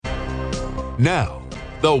Now,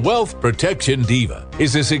 the Wealth Protection Diva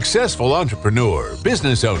is a successful entrepreneur,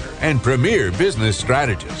 business owner, and premier business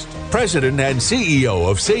strategist, president and CEO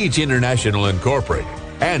of Sage International Incorporated,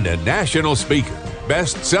 and a national speaker,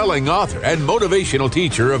 best-selling author, and motivational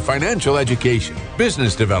teacher of financial education,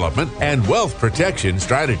 business development, and wealth protection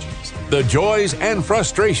strategies. The joys and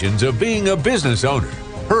frustrations of being a business owner.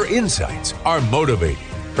 Her insights are motivating.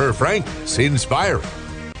 Her frankness inspiring.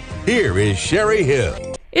 Here is Sherry Hill.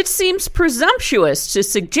 It seems presumptuous to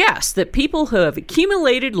suggest that people who have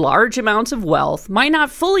accumulated large amounts of wealth might not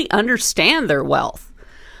fully understand their wealth.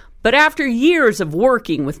 But after years of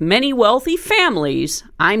working with many wealthy families,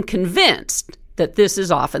 I'm convinced that this is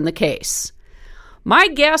often the case. My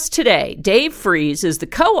guest today, Dave Fries, is the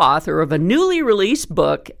co-author of a newly released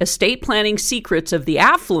book, Estate Planning Secrets of the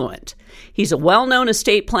Affluent. He's a well-known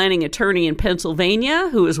estate planning attorney in Pennsylvania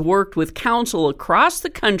who has worked with counsel across the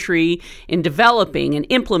country in developing and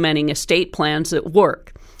implementing estate plans that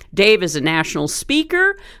work. Dave is a national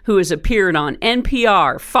speaker who has appeared on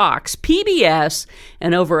NPR, Fox, PBS,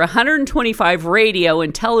 and over 125 radio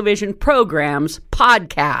and television programs,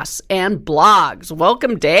 podcasts, and blogs.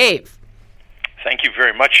 Welcome, Dave. Thank you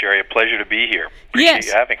very much, Sherry. A pleasure to be here. Appreciate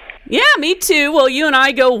you having me. Yeah, me too. Well, you and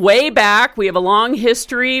I go way back. We have a long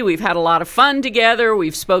history. We've had a lot of fun together.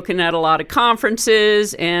 We've spoken at a lot of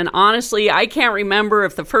conferences. And honestly, I can't remember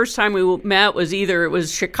if the first time we met was either it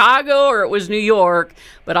was Chicago or it was New York.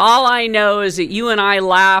 But all I know is that you and I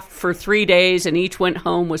laughed for 3 days and each went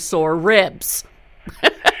home with sore ribs.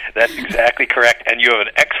 That's exactly correct. And you have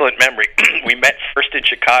an excellent memory. We met first in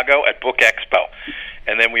Chicago at Book Expo.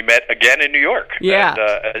 And then we met again in New York. Yeah.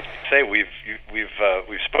 And as you say, we've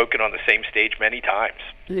spoken on the same stage many times.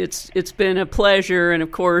 It's been a pleasure, and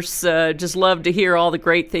of course, just love to hear all the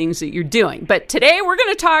great things that you're doing. But today we're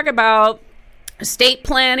going to talk about estate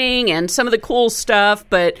planning and some of the cool stuff.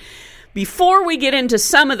 But before we get into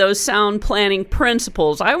some of those sound planning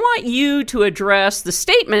principles, I want you to address the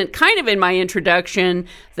statement, kind of in my introduction,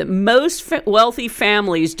 that most wealthy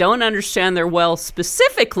families don't understand their wealth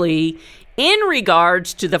specifically in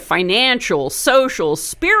regards to the financial, social,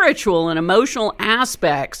 spiritual, and emotional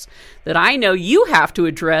aspects that I know you have to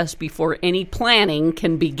address before any planning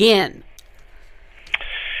can begin.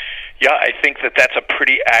 Yeah, I think that's a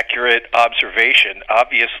pretty accurate observation.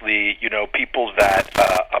 Obviously, people that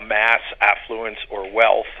amass affluence or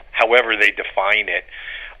wealth, however they define it,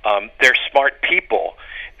 they're smart people.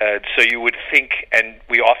 So you would think, and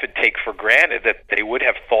we often take for granted, that they would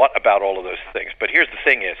have thought about all of those things. But here's the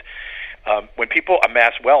thing is, when people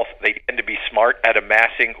amass wealth, they tend to be smart at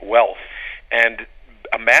amassing wealth. And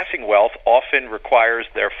amassing wealth often requires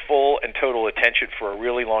their full and total attention for a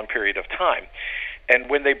really long period of time. And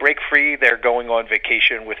when they break free, they're going on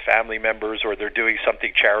vacation with family members, or they're doing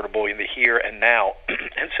something charitable in the here and now.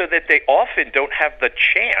 And so that they often don't have the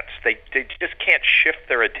chance. They just can't shift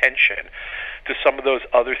their attention to some of those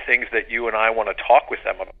other things that you and I want to talk with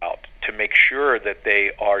them about to make sure that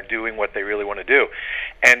they are doing what they really want to do.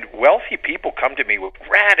 And wealthy people come to me with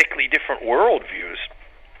radically different worldviews.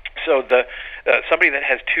 So somebody that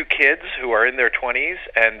has 2 kids who are in their 20s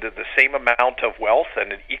and the same amount of wealth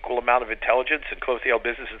and an equal amount of intelligence and closely held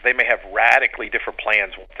businesses, they may have radically different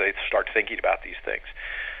plans once they start thinking about these things.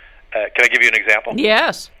 Can I give you an example?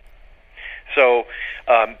 Yes. So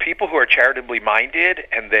people who are charitably minded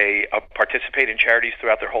and they participate in charities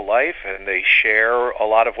throughout their whole life and they share a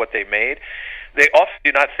lot of what they made, they often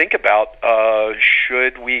do not think about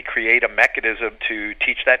should we create a mechanism to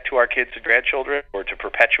teach that to our kids and grandchildren or to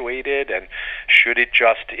perpetuate it, and should it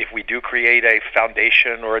just, if we do create a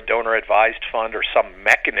foundation or a donor-advised fund or some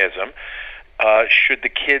mechanism, should the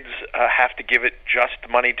kids have to give it just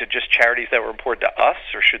money to just charities that were important to us,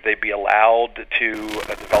 or should they be allowed to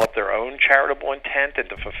develop their own charitable intent and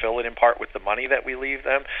to fulfill it in part with the money that we leave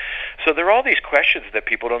them? So there are all these questions that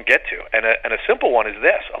people don't get to. And a simple one is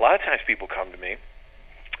this. A lot of times people come to me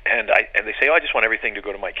and they say, I just want everything to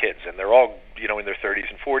go to my kids. And they're all, in their 30s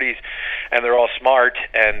and 40s, and they're all smart,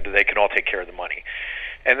 and they can all take care of the money.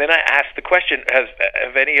 And then I asked the question,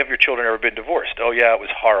 have any of your children ever been divorced? Oh, yeah, it was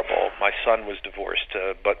horrible. My son was divorced,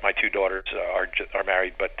 but my 2 daughters are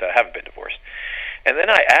married but haven't been divorced. And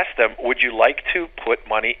then I asked them, would you like to put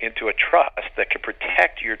money into a trust that can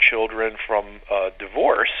protect your children from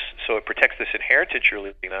divorce, so it protects this inheritance you're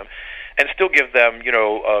leaving them, and still give them,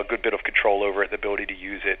 a good bit of control over it, the ability to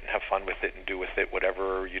use it and have fun with it and do with it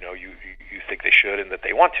whatever, you think they should and that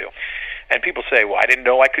they want to. And people say, well, I didn't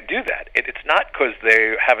know I could do that. It's not because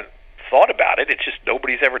they haven't thought about it. It's just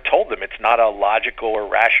nobody's ever told them. It's not a logical or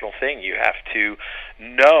rational thing. You have to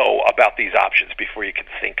know about these options before you can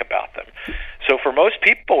think about them. So for most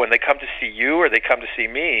people, when they come to see you or they come to see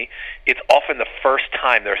me, it's often the first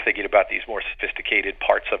time they're thinking about these more sophisticated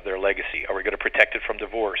parts of their legacy. Are we going to protect it from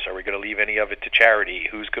divorce? Are we going to leave any of it to charity?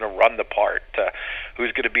 Who's going to run the part?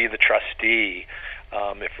 Who's going to be the trustee?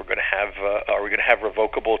 If we're going to have, are we going to have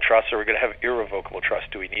revocable trusts, or are we going to have irrevocable trusts?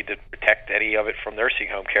 Do we need to protect any of it from nursing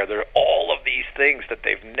home care? There are all of these things that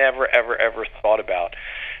they've never, ever thought about.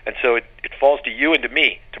 And so it falls to you and to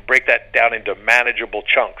me to break that down into manageable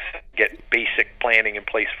chunks, get basic planning in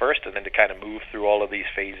place first, and then to kind of move through all of these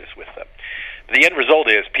phases with them. The end result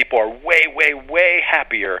is people are way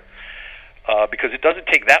happier because it doesn't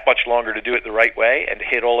take that much longer to do it the right way and to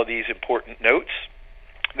hit all of these important notes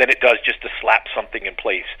than it does just to slap something in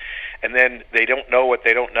place. And then they don't know what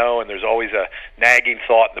they don't know, and there's always a nagging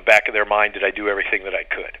thought in the back of their mind, did I do everything that I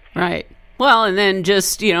could? Right. Well, and then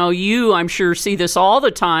just, you, I'm sure, see this all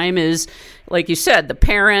the time is, like you said, the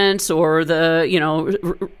parents or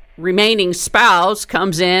the, remaining spouse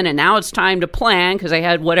comes in, and now it's time to plan because they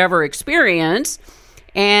had whatever experience,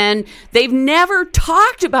 and they've never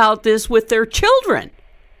talked about this with their children.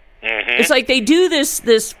 Mm-hmm. It's like they do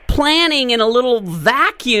this planning in a little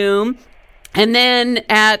vacuum, and then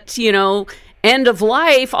at, end of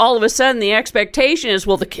life, all of a sudden the expectation is,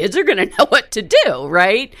 well, the kids are going to know what to do,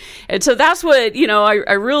 right? And so that's what,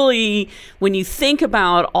 I really, when you think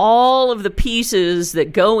about all of the pieces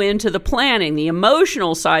that go into the planning, the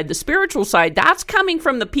emotional side, the spiritual side, that's coming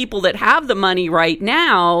from the people that have the money right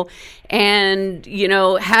now and,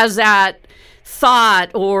 has that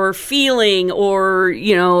thought or feeling or,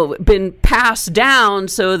 been passed down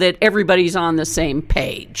so that everybody's on the same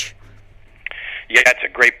page. Yeah, that's a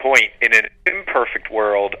great point. In an imperfect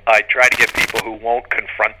world, I try to get people who won't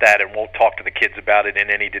confront that and won't talk to the kids about it in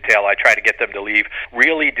any detail. I try to get them to leave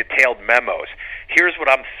really detailed memos. Here's what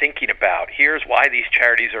I'm thinking about. Here's why these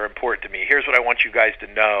charities are important to me. Here's what I want you guys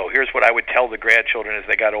to know. Here's what I would tell the grandchildren as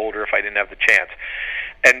they got older if I didn't have the chance.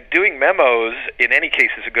 And doing memos, in any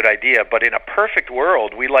case, is a good idea, but in a perfect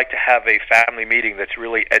world, we like to have a family meeting that's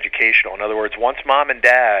really educational. In other words, once mom and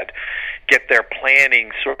dad get their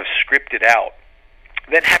planning sort of scripted out,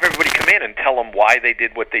 then have everybody come in and tell them why they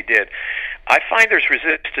did what they did. I find there's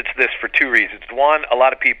resistance to this for two reasons. One, a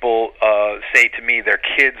lot of people say to me their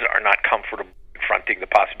kids are not comfortable confronting the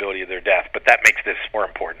possibility of their death, but that makes this more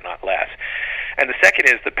important, not less. And the second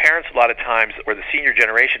is the parents a lot of times, or the senior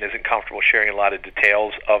generation, isn't comfortable sharing a lot of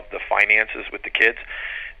details of the finances with the kids.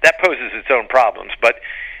 That poses its own problems, but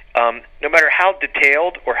no matter how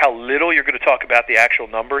detailed or how little you're going to talk about the actual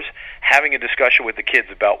numbers, having a discussion with the kids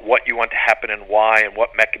about what you want to happen and why and what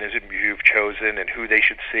mechanism you've chosen and who they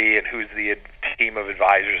should see and who's the team of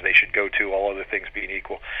advisors they should go to, all other things being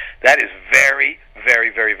equal, that is very,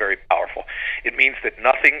 very powerful. It means that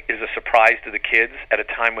nothing is a surprise to the kids at a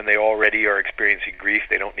time when they already are experiencing grief.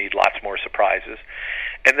 They don't need lots more surprises.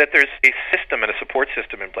 And that there's a system and a support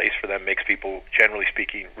system in place for them makes people, generally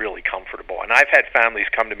speaking, really comfortable. And I've had families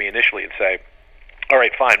come to me initially and say, all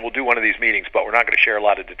right, fine, we'll do one of these meetings, but we're not going to share a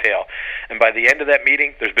lot of detail. And by the end of that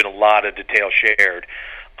meeting, there's been a lot of detail shared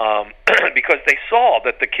because they saw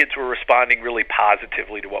that the kids were responding really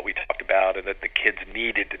positively to what we talked about and that the kids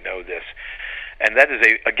needed to know this. And that is,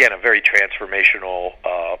 again, a very transformational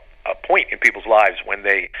a point in people's lives when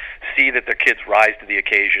they see that their kids rise to the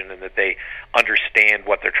occasion and that they understand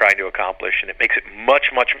what they're trying to accomplish, and it makes it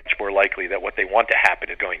much more likely that what they want to happen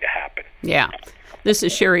is going to happen. Yeah. This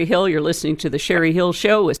is Sherry Hill. You're listening to The Sherry Hill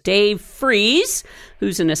Show with Dave Freese,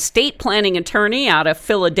 who's an estate planning attorney out of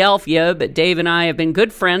Philadelphia, but Dave and I have been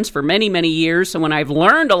good friends for many years, so when I've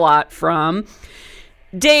learned a lot from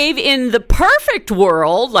Dave, in the perfect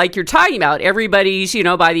world, like you're talking about, everybody's,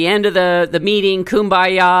 by the end of the meeting,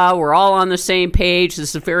 kumbaya, we're all on the same page.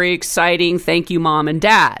 This is very exciting. Thank you, Mom and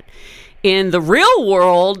Dad. In the real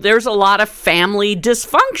world, there's a lot of family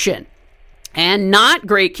dysfunction and not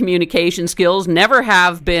great communication skills, never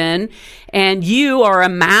have been. And you are a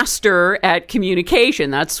master at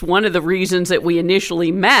communication. That's one of the reasons that we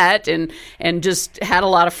initially met and just had a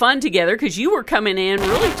lot of fun together, because you were coming in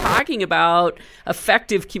really talking about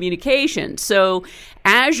effective communication. So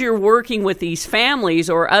as you're working with these families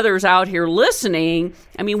or others out here listening,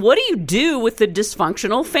 what do you do with the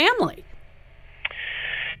dysfunctional family?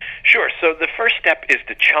 Sure. So the first step is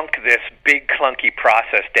to chunk this big, clunky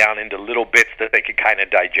process down into little bits that they can kind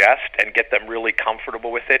of digest and get them really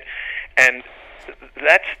comfortable with it. And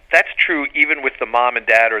that's true even with the mom and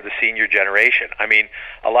dad or the senior generation.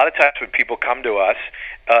 A lot of times when people come to us,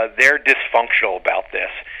 they're dysfunctional about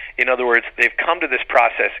this. In other words, they've come to this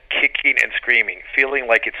process kicking and screaming, feeling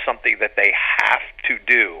like it's something that they have to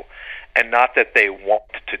do and not that they want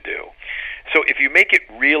to do. So if you make it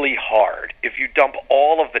really hard, if you dump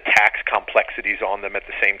all of the tax complexities on them at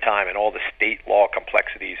the same time and all the state law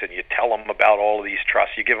complexities, and you tell them about all of these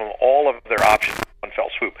trusts, you give them all of their options in one fell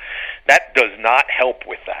swoop, that does not help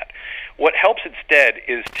with that. What helps instead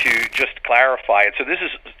is to just clarify it. So this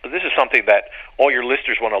is something that all your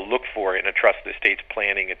listeners want to look for in a trust and estates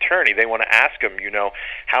planning attorney. They want to ask them,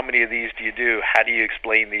 how many of these do you do? How do you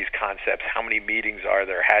explain these concepts? How many meetings are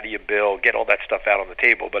there? How do you bill? Get all that stuff out on the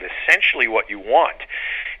table. But essentially what you want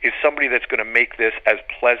is somebody that's going to make this as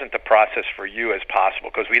pleasant a process for you as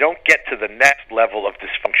possible, because we don't get to the next level of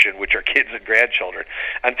dysfunction, which are kids and grandchildren,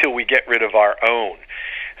 until we get rid of our own.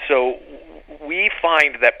 So we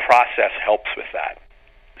find that process helps with that.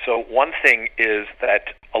 So one thing is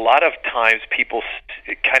that a lot of times people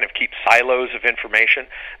kind of keep silos of information.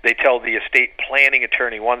 They tell the estate planning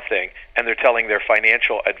attorney one thing, and they're telling their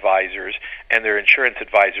financial advisors and their insurance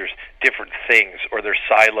advisors different things, or they're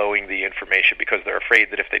siloing the information because they're afraid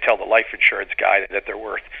that if they tell the life insurance guy that they're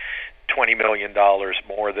worth $20 million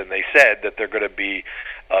more than they said, that they're going to be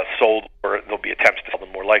sold, or there'll be attempts to sell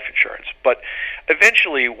them more life insurance. But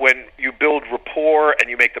eventually, when you build rapport and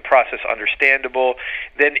you make the process understandable,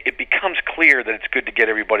 then it becomes clear that it's good to get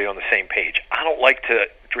everybody on the same page. I don't like to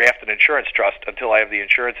draft an insurance trust until I have the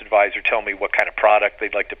insurance advisor tell me what kind of product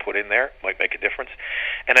they'd like to put in there. Might make a difference.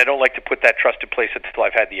 And I don't like to put that trust in place until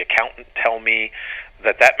I've had the accountant tell me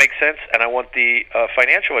that makes sense, and I want the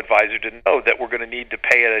financial advisor to know that we're going to need to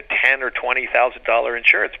pay a $10,000 or $20,000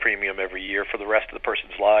 insurance premium every year for the rest of the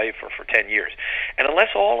person's life, or for 10 years. And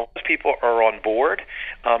unless all those people are on board,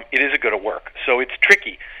 it isn't going to work. So it's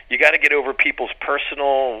tricky. You got to get over people's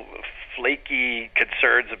personal, flaky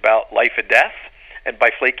concerns about life and death. And by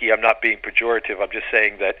flaky, I'm not being pejorative. I'm just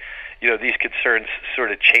saying that, these concerns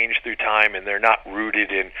sort of change through time, and they're not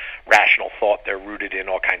rooted in rational thought. They're rooted in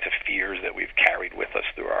all kinds of fears that we've carried with us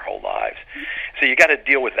through our whole lives. So you got to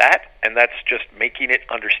deal with that, and that's just making it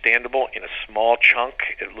understandable in a small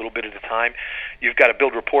chunk, a little bit at a time. You've got to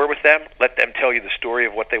build rapport with them, let them tell you the story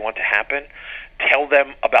of what they want to happen, tell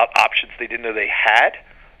them about options they didn't know they had.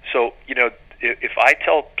 So, if I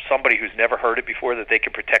tell somebody who's never heard it before that they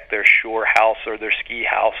can protect their shore house or their ski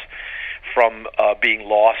house from being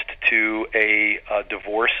lost to a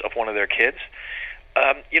divorce of one of their kids,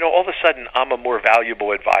 all of a sudden I'm a more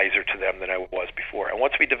valuable advisor to them than I was before. And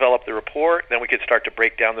once we develop the rapport, then we can start to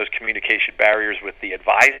break down those communication barriers with the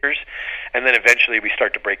advisors, and then eventually we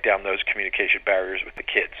start to break down those communication barriers with the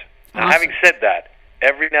kids. Awesome. Now, having said that,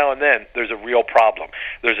 every now and then there's a real problem.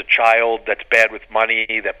 There's a child that's bad with money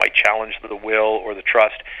that might challenge the will or the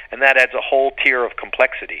trust, and that adds a whole tier of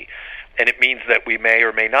complexity. And it means that we may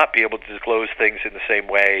or may not be able to disclose things in the same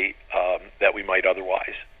way that we might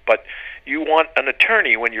otherwise. But you want an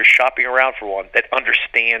attorney, when you're shopping around for one, that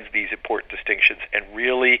understands these important distinctions and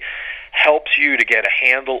really helps you to get a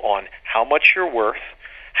handle on how much you're worth,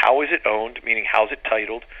 how is it owned, meaning how's it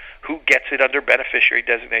titled, who gets it under beneficiary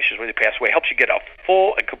designations when they pass away. Helps you get a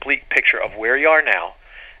full and complete picture of where you are now,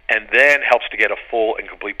 and then helps to get a full and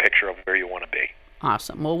complete picture of where you want to be.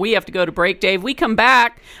 Awesome. Well, we have to go to break, Dave. We come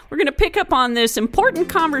back, we're going to pick up on this important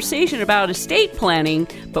conversation about estate planning,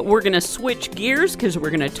 but we're going to switch gears because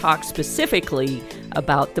we're going to talk specifically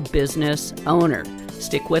about the business owner.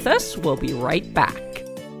 Stick with us. We'll be right back.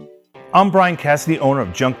 I'm Brian Cassidy, owner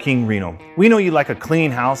of Junk King Reno. We know you like a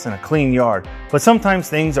clean house and a clean yard, but sometimes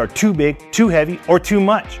things are too big, too heavy, or too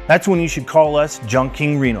much. That's when you should call us Junk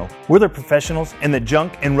King Reno. We're the professionals in the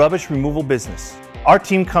junk and rubbish removal business. Our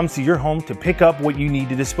team comes to your home to pick up what you need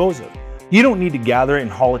to dispose of. You don't need to gather it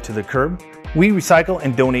and haul it to the curb. We recycle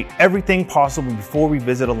and donate everything possible before we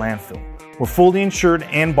visit a landfill. We're fully insured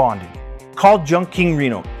and bonded. Call Junk King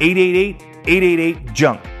Reno,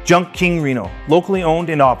 888-888-JUNK. Junk King Reno, locally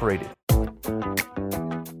owned and operated.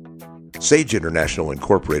 Sage International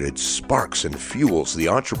Incorporated sparks and fuels the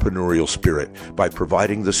entrepreneurial spirit by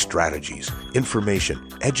providing the strategies, information,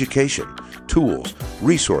 education, tools,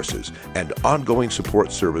 resources, and ongoing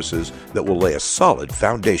support services that will lay a solid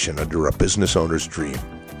foundation under a business owner's dream.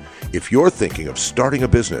 If you're thinking of starting a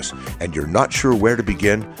business and you're not sure where to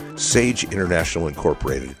begin, Sage International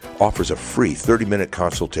Incorporated offers a free 30-minute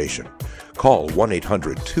consultation. Call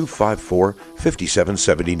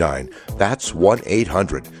 1-800-254-5779. That's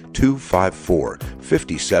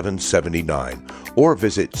 1-800-254-5779. Or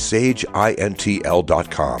visit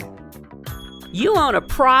sageintl.com. You own a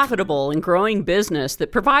profitable and growing business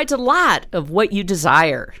that provides a lot of what you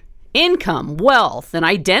desire. Income, wealth, and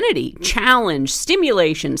identity, challenge,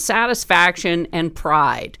 stimulation, satisfaction, and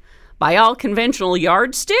pride. By all conventional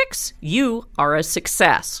yardsticks, you are a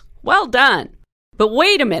success. Well done. But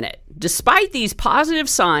wait a minute. Despite these positive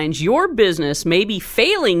signs, your business may be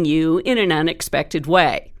failing you in an unexpected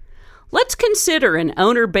way. Let's consider an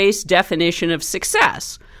owner-based definition of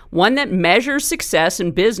success, one that measures success in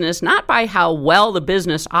business not by how well the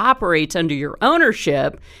business operates under your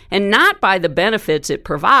ownership and not by the benefits it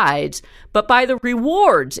provides, but by the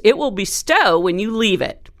rewards it will bestow when you leave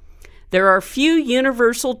it. There are few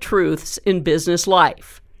universal truths in business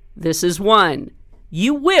life. This is one.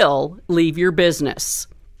 You will leave your business.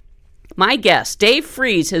 My guest, Dave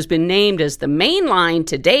Freese, has been named as the Mainline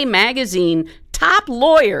Today magazine top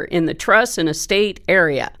lawyer in the trust and estate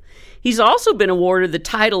area. He's also been awarded the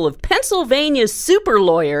title of Pennsylvania's super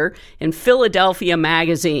lawyer in Philadelphia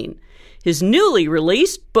Magazine. His newly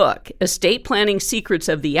released book, Estate Planning Secrets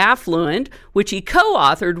of the Affluent, which he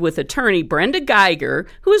co-authored with attorney Brenda Geiger,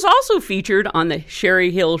 who is also featured on the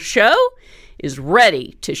Sherry Hill Show, is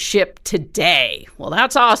ready to ship today. Well,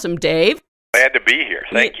 that's awesome, Dave. Glad to be here.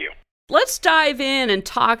 Thank you. Let's dive in and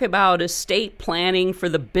talk about estate planning for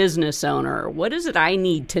the business owner. What is it I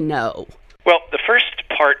need to know? Well, the first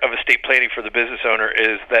part of estate planning for the business owner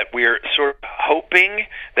is that we're sort of hoping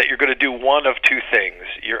that you're going to do one of two things.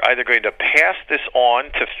 You're either going to pass this on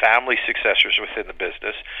to family successors within the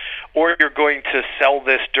business, or you're going to sell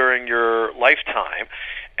this during your lifetime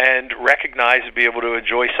and recognize and be able to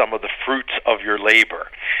enjoy some of the fruits of your labor.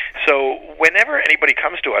 So whenever anybody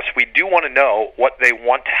comes to us, we do want to know what they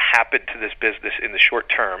want to happen to this business in the short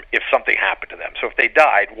term if something happened to them. So if they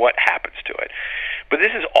died, what happens to it? But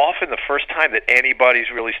this is often the first time that anybody's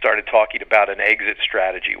really started talking about an exit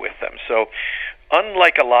strategy with them. So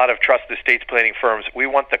unlike a lot of trust estates planning firms, we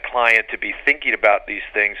want the client to be thinking about these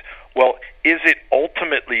things. Well, is it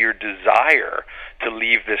ultimately your desire to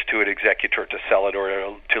leave this to an executor to sell it,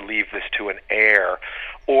 or to leave this to an heir?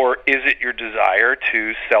 Or is it your desire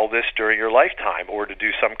to sell this during your lifetime, or to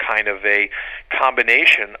do some kind of a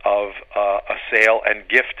combination of a sale and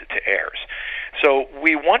gift to heirs? So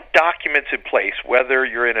we want documents in place, whether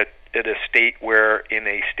you're in a state where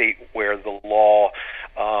the law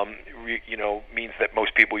means that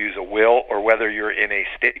most people use a will, or whether you're in a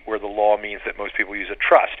state where the law means that most people use a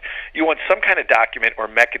trust. You want some kind of document or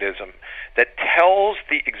mechanism that tells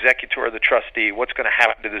the executor or the trustee what's going to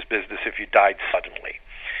happen to this business if you died suddenly.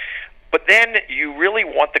 But then you really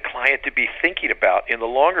want the client to be thinking about, in the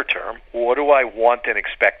longer term, what do I want and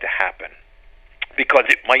expect to happen? Because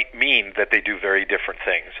it might mean that they do very different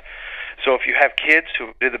things. So if you have kids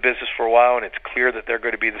who did the business for a while and it's clear that they're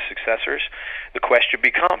going to be the successors, the question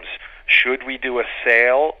becomes, should we do a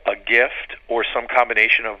sale, a gift, or some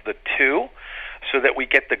combination of the two, so that we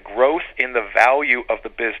get the growth in the value of the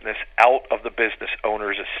business out of the business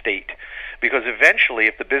owner's estate? Because eventually,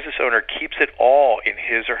 if the business owner keeps it all in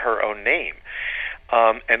his or her own name,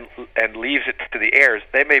 and leaves it to the heirs,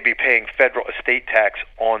 they may be paying federal estate tax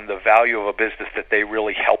on the value of a business that they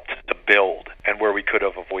really helped to build, and where we could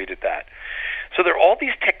have avoided that. So there are all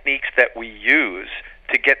these techniques that we use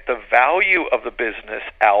to get the value of the business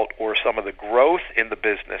out, or some of the growth in the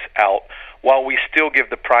business out, while we still give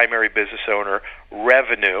the primary business owner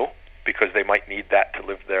revenue, because they might need that to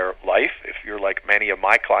live their life. If you're like many of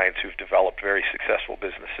my clients who've developed very successful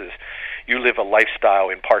businesses, you live a lifestyle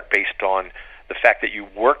in part based on the fact that you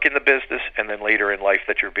work in the business, and then later in life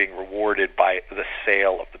that you're being rewarded by the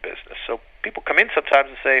sale of the business. So people come in sometimes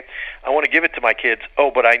and say, I want to give it to my kids,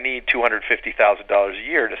 but I need $250,000 a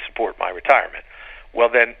year to support my retirement. Well,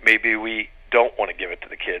 then maybe we don't want to give it to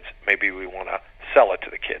the kids. Maybe we want to sell it to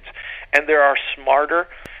the kids. And there are smarter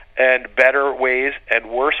and better ways and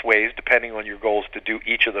worse ways, depending on your goals, to do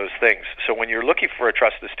each of those things. So when you're looking for a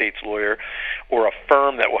trust estates lawyer or a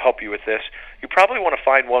firm that will help you with this, you probably want to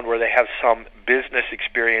find one where they have some business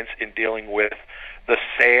experience in dealing with the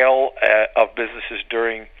sale of businesses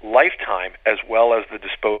during lifetime, as well as the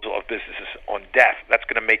disposal of businesses on death. That's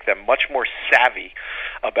going to make them much more savvy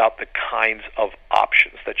about the kinds of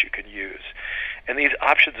options that you can use. And these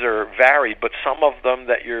options are varied, but some of them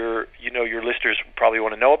that your listeners probably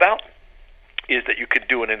want to know about is that you could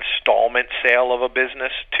do an installment sale of a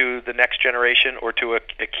business to the next generation or to a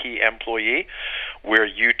key employee, where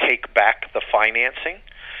you take back the financing.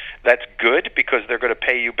 That's good because they're going to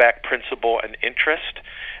pay you back principal and interest,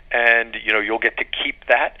 and you'll get to keep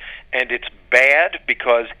that. And it's bad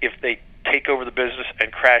because if they take over the business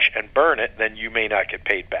and crash and burn it, then you may not get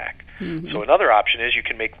paid back. Mm-hmm. So another option is you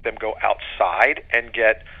can make them go outside and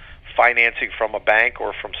get financing from a bank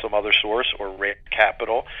or from some other source, or raise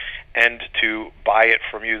capital, and to buy it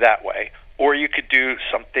from you that way. Or you could do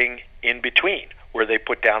something in between, where they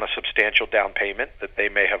put down a substantial down payment that they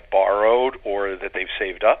may have borrowed or that they've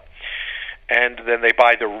saved up, and then they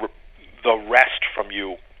buy the rest from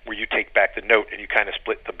you, where you take back the note and you kind of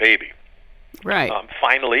split the baby. Right.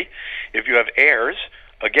 Finally, if you have heirs,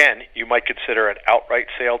 again, you might consider an outright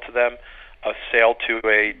sale to them, a sale to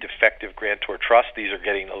a defective grantor trust. These are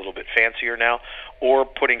getting a little bit fancier now, or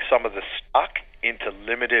putting some of the stock into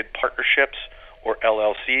limited partnerships or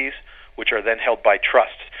LLCs, which are then held by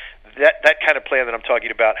trusts. That kind of plan that I'm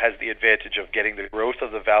talking about has the advantage of getting the growth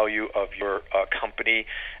of the value of your company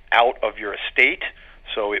out of your estate,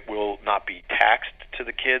 so it will not be taxed to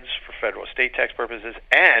the kids for federal estate tax purposes,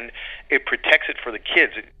 and it protects it for the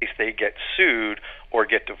kids in case they get sued or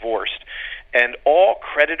get divorced. And all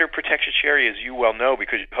creditor protection, Sherry, as you well know,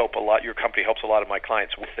 because your company helps a lot of my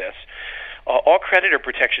clients with this, all creditor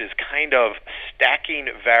protection is kind of stacking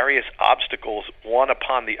various obstacles one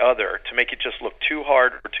upon the other to make it just look too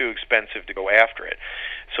hard or too expensive to go after it.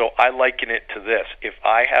 So I liken it to this. If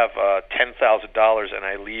I have $10,000 and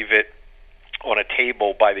I leave it on a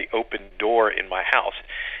table by the open door in my house,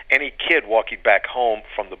 any kid walking back home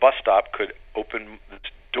from the bus stop could open the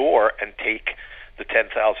door and take the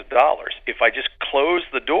 $10,000. If I just close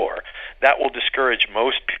the door, that will discourage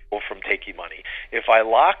most people from taking money. If I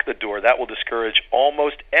lock the door, that will discourage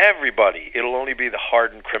almost everybody. It'll only be the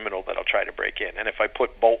hardened criminal that'll try to break in. And if I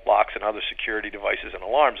put bolt locks and other security devices and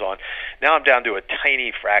alarms on, now I'm down to a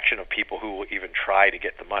tiny fraction of people who will even try to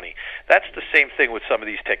get the money. That's the same thing with some of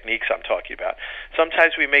these techniques I'm talking about.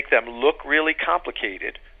 Sometimes we make them look really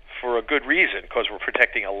complicated for a good reason, because we're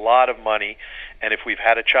protecting a lot of money, and if we've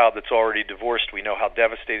had a child that's already divorced, we know how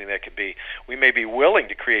devastating that could be. We may be willing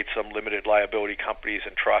to create some limited liability companies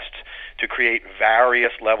and trusts to create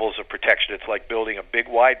various levels of protection. It's like building a big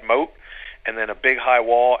wide moat and then a big high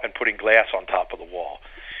wall and putting glass on top of the wall.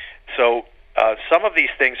 So some of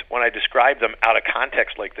these things, when I describe them out of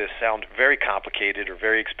context like this, sound very complicated or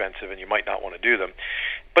very expensive, and you might not want to do them.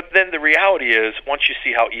 But then the reality is, once you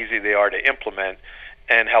see how easy they are to implement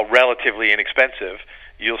and how relatively inexpensive,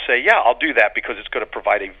 you'll say, yeah, I'll do that because it's going to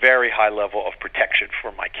provide a very high level of protection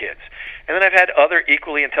for my kids. And then I've had other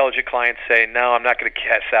equally intelligent clients say, no, I'm not going to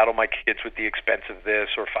saddle my kids with the expense of this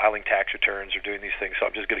or filing tax returns or doing these things, so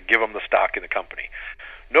I'm just going to give them the stock in the company.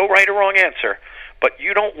 No right or wrong answer, but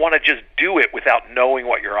you don't want to just do it without knowing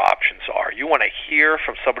what your options are. You want to hear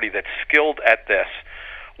from somebody that's skilled at this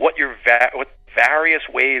what various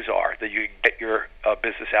ways are that you get your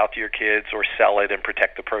business out to your kids or sell it and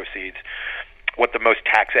protect the proceeds, what the most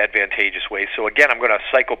tax advantageous ways. So again, I'm going to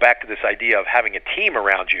cycle back to this idea of having a team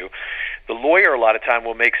around you. The lawyer a lot of time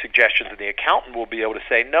will make suggestions, and the accountant will be able to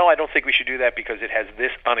say, no, I don't think we should do that because it has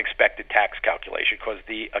this unexpected tax calculation, because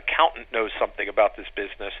the accountant knows something about this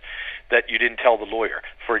business that you didn't tell the lawyer.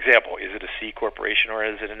 For example, is it a C corporation or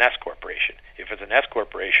is it an S corporation? If it's an S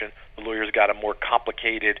corporation, the lawyer's got a more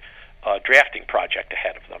complicated drafting project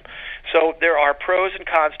ahead of them. So there are pros and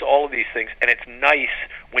cons to all of these things, and it's nice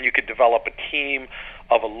when you can develop a team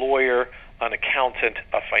of a lawyer, an accountant,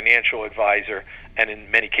 a financial advisor, and in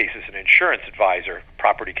many cases an insurance advisor,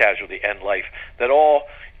 property, casualty, and life, that all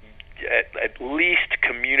at least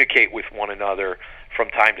communicate with one another from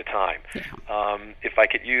time to time. Yeah. If I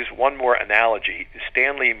could use one more analogy,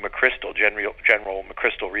 Stanley McChrystal, General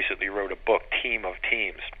McChrystal, recently wrote a book, Team of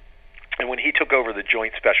Teams. And when he took over the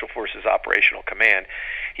Joint Special Forces Operational Command,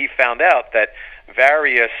 he found out that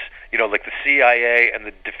various, like the CIA and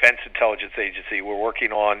the Defense Intelligence Agency were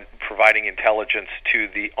working on providing intelligence to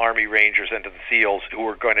the Army Rangers and to the SEALs who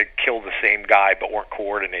were going to kill the same guy but weren't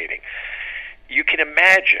coordinating. You can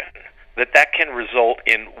imagine that can result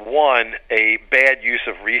in, one, a bad use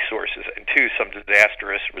of resources, and two, some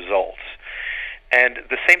disastrous results. And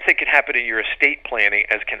the same thing can happen in your estate planning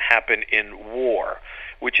as can happen in war,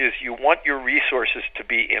 which is you want your resources to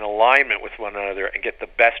be in alignment with one another and get the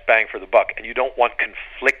best bang for the buck, and you don't want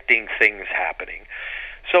conflicting things happening.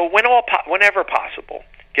 So whenever possible,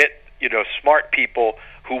 get smart people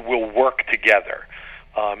who will work together.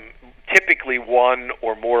 Typically, one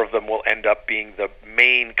or more of them will end up being the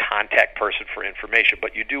main contact person for information,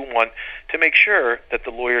 but you do want to make sure that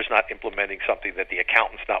the lawyer's not implementing something that the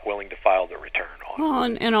accountant's not willing to file the return on.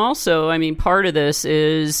 Well, and also, part of this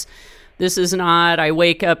is not, I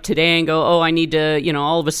wake up today and go, oh, I need to,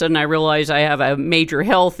 all of a sudden I realize I have a major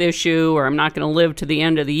health issue, or I'm not going to live to the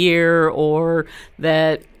end of the year, or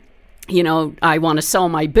that, I want to sell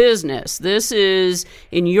my business. This is,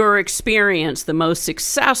 in your experience, the most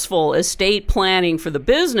successful estate planning for the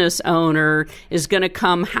business owner is going to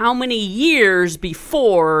come how many years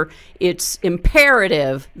before it's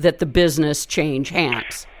imperative that the business change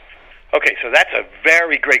hands? Okay, so that's a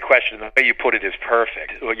very great question. The way you put it is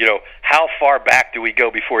perfect. How far back do we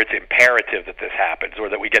go before it's imperative that this happens or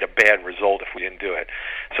that we get a bad result if we didn't do it?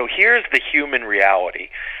 So here's the human reality.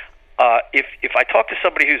 If I talk to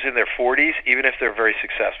somebody who's in their 40s, even if they're very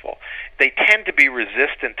successful, they tend to be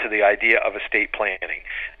resistant to the idea of estate planning.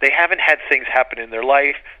 They haven't had things happen in their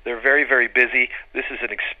life. They're very, very busy. This is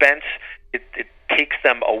an expense. It takes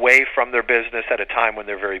them away from their business at a time when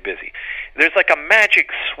they're very busy. There's like a magic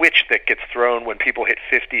switch that gets thrown when people hit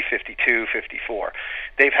 50, 52, 54.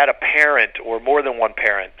 They've had a parent or more than one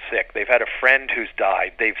parent sick. They've had a friend who's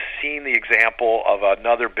died. They've seen the example of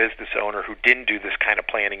another business owner who didn't do this kind of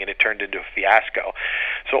planning and it turned into a fiasco.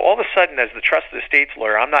 So all of a sudden, as the trust of the estates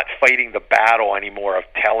lawyer, I'm not fighting the battle anymore of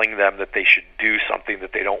telling them that they should do something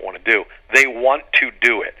that they don't want to do. They want to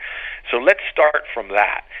do it. So let's start from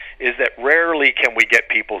that, is that rarely can we get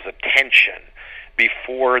people's attention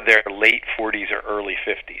before their late 40s or early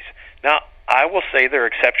 50s. Now, I will say there are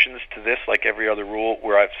exceptions to this, like every other rule,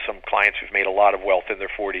 where I have some clients who've made a lot of wealth in their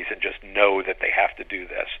 40s and just know that they have to do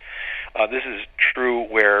this. This is true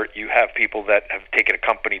where you have people that have taken a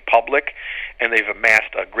company public and they've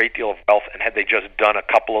amassed a great deal of wealth, and had they just done a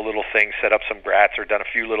couple of little things, set up some grats or done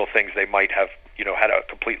a few little things, they might have had a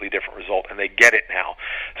completely different result, and they get it now.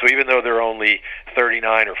 So even though they're only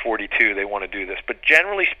 39 or 42, they want to do this. But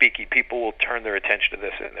generally speaking, people will turn their attention to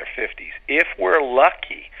this in their 50s. If we're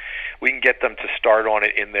lucky, we can get them to start on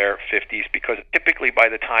it in their 50s, because typically by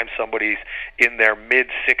the time somebody's in their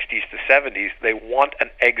mid-60s to 70s, they want an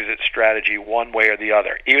exit strategy one way or the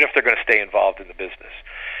other, even if they're going to stay involved in the business.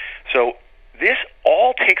 So this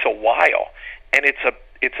all takes a while, and it's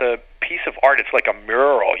a piece of art. It's like a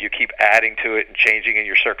mural. You keep adding to it and changing, and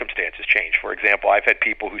your circumstances change. For example, I've had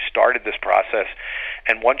people who started this process,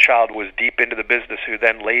 and one child was deep into the business who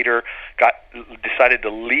then later decided to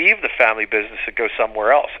leave the family business and go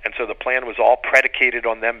somewhere else. And so the plan was all predicated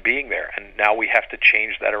on them being there. And now we have to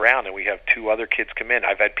change that around, and we have 2 other kids come in.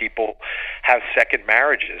 I've had people have second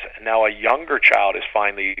marriages, and now a younger child is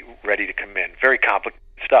finally ready to come in. Very complicated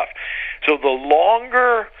stuff. So the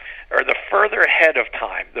longer or the further ahead of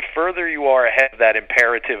time, the further you are ahead of that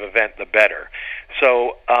imperative event, the better.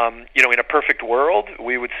 So, in a perfect world,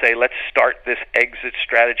 we would say let's start this exit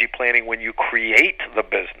strategy planning when you create the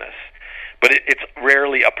business. But it's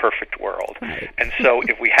rarely a perfect world. And so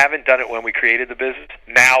if we haven't done it when we created the business,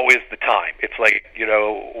 now is the time. It's like,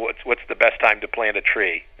 what's the best time to plant a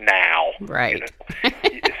tree? Now. Right.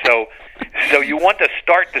 So you want to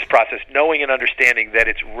start this process knowing and understanding that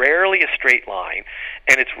it's rarely a straight line,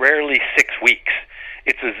 and it's rarely 6 weeks.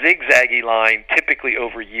 It's a zigzaggy line, typically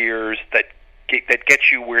over years, that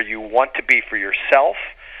gets you where you want to be for yourself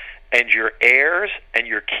and your heirs and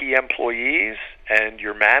your key employees and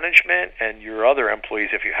your management and your other employees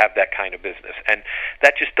if you have that kind of business. And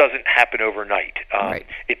that just doesn't happen overnight. Right.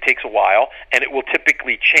 It takes a while, and it will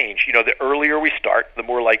typically change. The earlier we start, the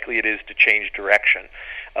more likely it is to change direction.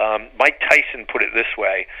 Mike Tyson put it this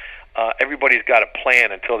way, everybody's got a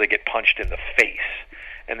plan until they get punched in the face.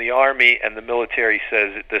 And the Army and the military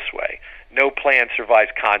says it this way, no plan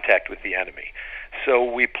survives contact with the enemy. So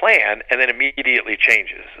we plan, and then immediately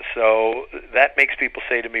changes. So that makes people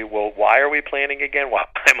say to me, well, why are we planning again? Why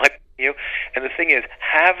am I planning you? And the thing is,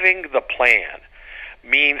 having the plan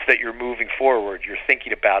means that you're moving forward, you're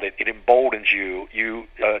thinking about it, it emboldens you, you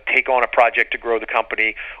take on a project to grow the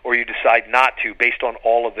company, or you decide not to based on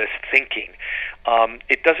all of this thinking.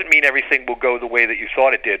 It doesn't mean everything will go the way that you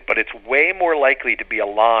thought it did, but it's way more likely to be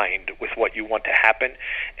aligned with what you want to happen,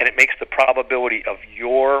 and it makes the probability of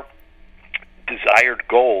your desired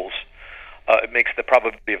goals, it makes the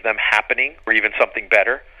probability of them happening, or even something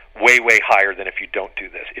better, way, way higher than if you don't do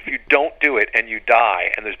this. If you don't do it and you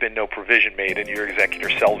die and there's been no provision made and your executor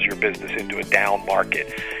sells your business into a down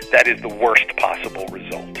market, that is the worst possible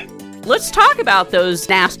result. Let's talk about those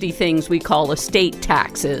nasty things we call estate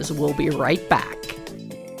taxes. We'll be right back.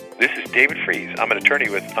 This is David Fries. I'm an attorney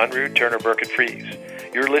with Unruh, Turner, Burke & Fries.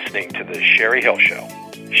 You're listening to The Sherry Hill Show.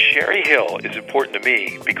 Sherry Hill is important to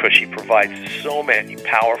me because she provides so many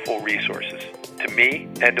powerful resources to me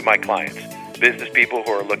and to my clients, business people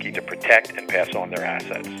who are looking to protect and pass on their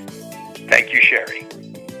assets. Thank you, Sherry.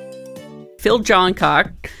 Phil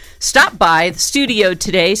Johncock stopped by the studio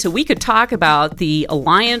today so we could talk about the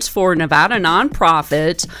Alliance for Nevada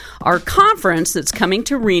Nonprofits, our conference that's coming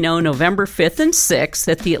to Reno November 5th and 6th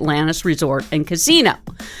at the Atlantis Resort and Casino.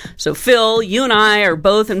 So Phil, you and I are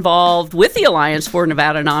both involved with the Alliance for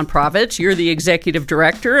Nevada Nonprofits. You're the executive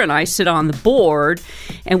director and I sit on the board,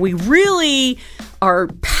 and we really are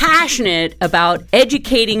passionate about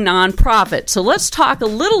educating nonprofits. So let's talk a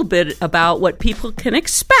little bit about what people can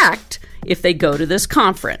expect if they go to this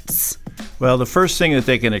conference. Well, the first thing that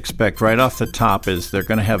they can expect right off the top is they're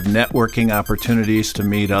going to have networking opportunities to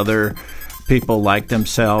meet other people like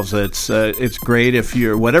themselves. It's great if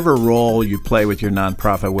you're, whatever role you play with your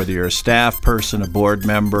nonprofit, whether you're a staff person, a board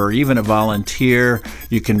member, even a volunteer,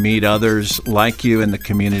 you can meet others like you in the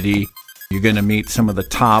community. You're going to meet some of the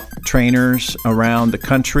top trainers around the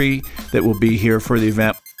country that will be here for the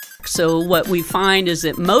event. So what we find is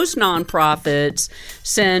that most nonprofits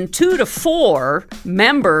send 2 to 4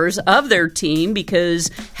 members of their team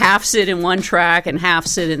because half sit in one track and half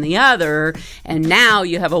sit in the other. And now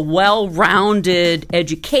you have a well-rounded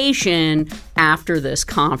education after this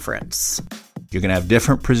conference. You're going to have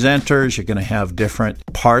different presenters. You're going to have different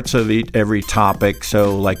parts of every topic.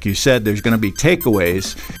 So like you said, there's going to be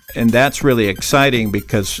takeaways. And that's really exciting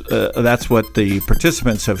because that's what the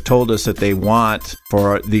participants have told us that they want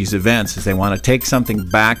for these events, is they want to take something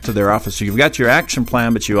back to their office. So you've got your action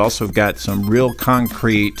plan, but you also have got some real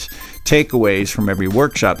concrete takeaways from every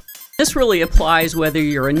workshop. This really applies whether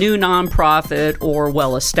you're a new nonprofit or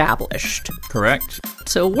well-established. Correct.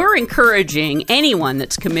 So we're encouraging anyone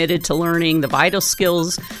that's committed to learning the vital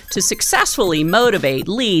skills to successfully motivate,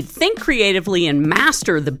 lead, think creatively, and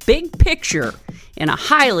master the big picture in a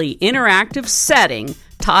highly interactive setting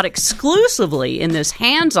taught exclusively in this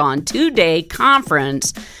hands-on 2-day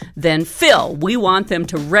conference. Then, Phil, we want them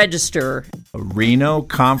to register.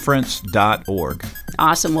 RenoConference.org.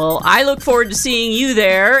 Awesome. Well, I look forward to seeing you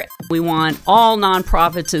there. We want all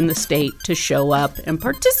nonprofits in the state to show up and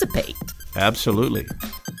participate. Absolutely.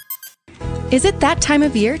 Is it that time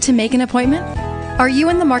of year to make an appointment? Are you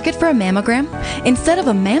in the market for a mammogram? Instead of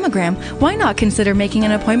a mammogram, why not consider making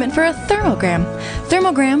an appointment for a thermogram?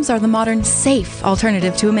 Thermograms are the modern, safe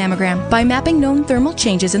alternative to a mammogram. By mapping known thermal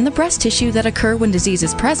changes in the breast tissue that occur when disease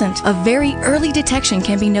is present, a very early detection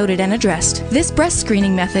can be noted and addressed. This breast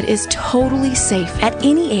screening method is totally safe at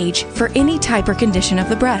any age for any type or condition of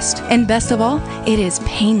the breast. And best of all, it is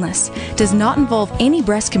painless, does not involve any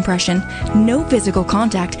breast compression, no physical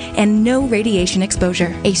contact, and no radiation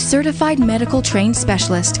exposure. A certified medical trained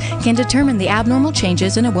specialist can determine the abnormal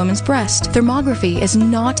changes in a woman's breast. Thermography is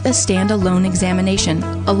not a standalone examination.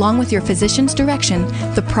 Along with your physician's direction,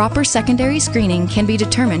 the proper secondary screening can be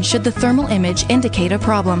determined should the thermal image indicate a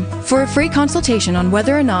problem. For a free consultation on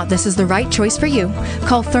whether or not this is the right choice for you,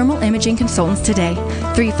 call Thermal Imaging Consultants today,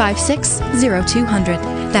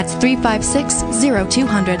 356-0200. That's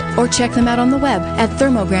 356-0200, or check them out on the web at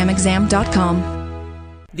thermogramexam.com.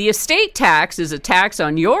 The estate tax is a tax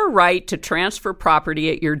on your right to transfer property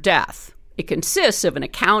at your death. It consists of an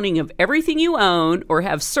accounting of everything you own or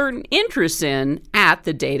have certain interests in at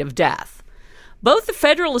the date of death. Both the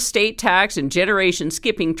federal estate tax and generation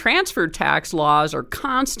skipping transfer tax laws are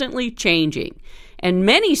constantly changing, and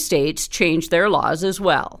many states change their laws as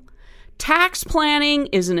well. Tax planning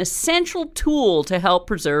is an essential tool to help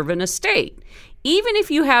preserve an estate. Even if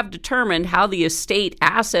you have determined how the estate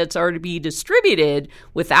assets are to be distributed,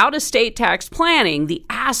 without estate tax planning, the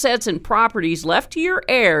assets and properties left to your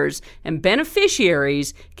heirs and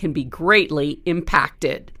beneficiaries can be greatly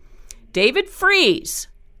impacted. David Fries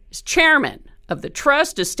is chairman of the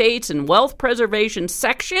Trust, Estates, and Wealth Preservation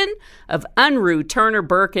section of Unruh, Turner,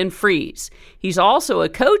 Burke, and Fries. He's also a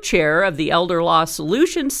co-chair of the Elder Law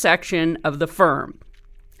Solutions section of the firm.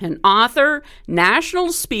 An author,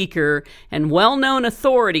 national speaker, and well-known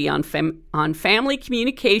authority on family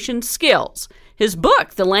communication skills. His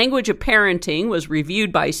book, The Language of Parenting, was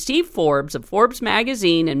reviewed by Steve Forbes of Forbes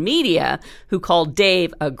Magazine and Media, who called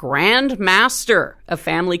Dave a grand master of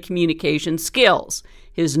family communication skills.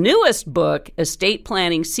 His newest book, Estate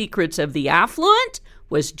Planning Secrets of the Affluent,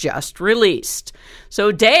 was just released.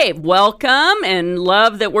 So, Dave, welcome, and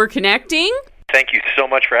love that we're connecting. Thank you so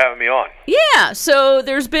much for having me on. Yeah, so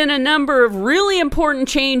there's been a number of really important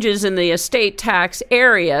changes in the estate tax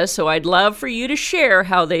area, so I'd love for you to share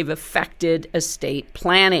how they've affected estate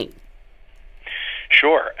planning.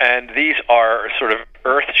 Sure, and these are sort of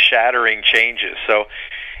earth-shattering changes. So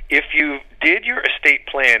if you did your estate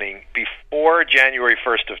planning before January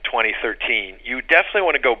 1st of 2013, you definitely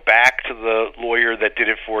want to go back to the lawyer that did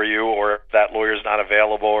it for you, or if that lawyer's not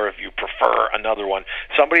available, or if you prefer another one,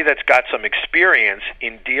 somebody that's got some experience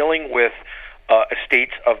in dealing with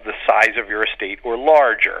estates of the size of your estate or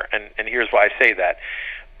larger. And here's why I say that.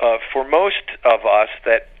 For most of us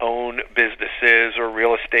that own businesses or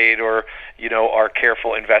real estate or, are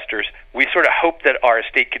careful investors, we sort of hope that our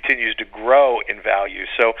estate continues to grow in value.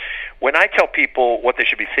 So when I tell people what they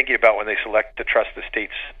should be thinking about when they select the trust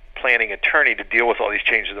estates planning attorney to deal with all these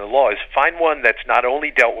changes in the law is find one that's not only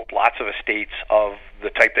dealt with lots of estates of the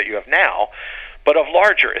type that you have now, but of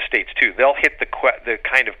larger estates too. They'll hit the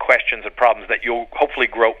kind of questions and problems that you'll hopefully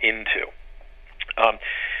grow into.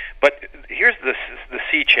 But here's the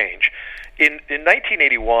sea change. In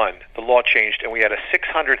 1981, the law changed, and we had a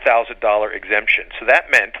 $600,000 exemption. So that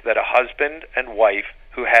meant that a husband and wife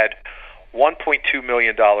who had $1.2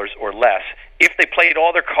 million or less, if they played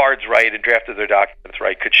all their cards right and drafted their documents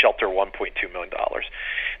right, could shelter $1.2 million.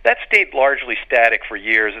 That stayed largely static for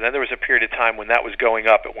years, and then there was a period of time when that was going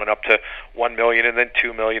up. It went up to $1 million, and then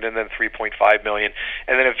 $2 million, and then $3.5 million.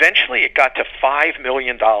 And then eventually it got to $5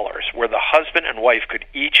 million, where the husband and wife could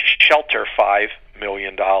each shelter $5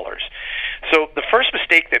 million. So the first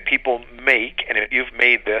mistake that people make, and if you've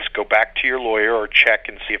made this, go back to your lawyer or check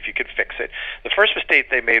and see if you can fix it. The first mistake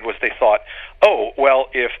they made was they thought, oh, well,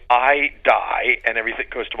 if I die and everything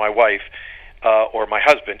goes to my wife or my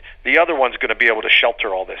husband, the other one's going to be able to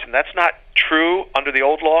shelter all this. And that's not true under the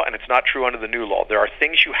old law, and it's not true under the new law. There are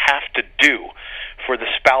things you have to do for the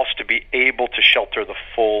spouse to be able to shelter the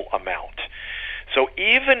full amount. So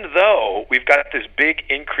even though we've got this big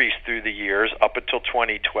increase through the years up until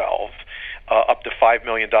 2012, up to $5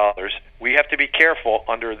 million, we have to be careful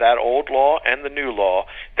under that old law and the new law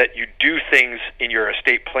that you do things in your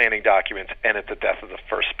estate planning documents and at the death of the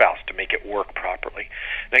first spouse to make it work properly.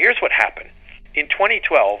 Now here's what happened. In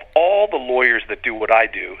 2012, all the lawyers that do what I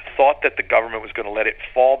do thought that the government was going to let it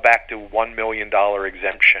fall back to $1 million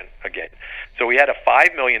exemption again. So we had a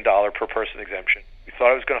 $5 million per person exemption. We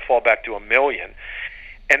thought it was going to fall back to $1 million.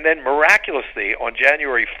 And then miraculously, on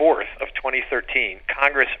January 4th of 2013,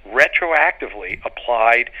 Congress retroactively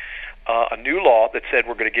applied a new law that said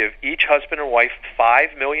we're going to give each husband and wife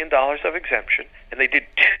 $5 million of exemption. And they did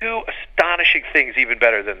two astonishing things even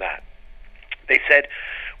better than that. They said,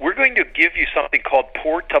 we're going to give you something called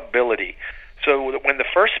portability. So that when the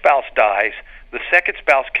first spouse dies, the second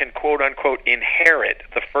spouse can, quote-unquote, inherit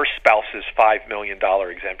the first spouse's $5 million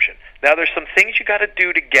exemption. Now, there's some things you got to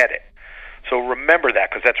do to get it. So remember that,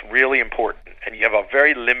 because that's really important, and you have a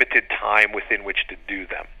very limited time within which to do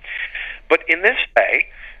them. But in this way,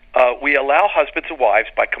 we allow husbands and wives,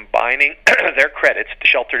 by combining their credits, to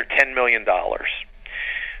shelter $10 million.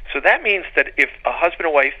 So that means that if a husband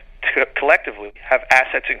and wife collectively have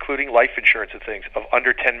assets, including life insurance and things, of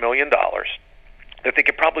under $10 million, that they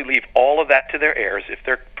could probably leave all of that to their heirs, if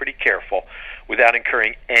they're pretty careful, without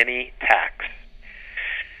incurring any tax.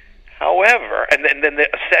 However, and then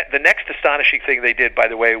the next astonishing thing they did, by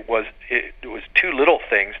the way, was it was two little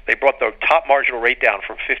things. They brought the top marginal rate down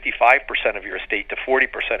from 55% of your estate to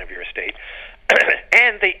 40% of your estate,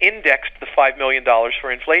 and they indexed the $5 million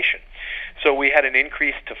for inflation. So we had an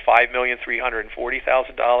increase to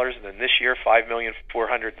 $5,340,000, and then this year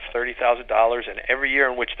 $5,430,000, and every year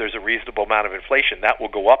in which there's a reasonable amount of inflation, that will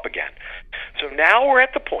go up again. So now we're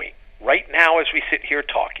at the point, right now as we sit here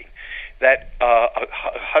talking, that a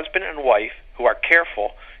husband and wife who are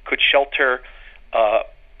careful could shelter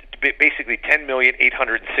basically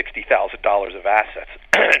 $10,860,000 of assets.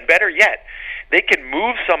 And better yet, they can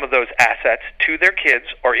move some of those assets to their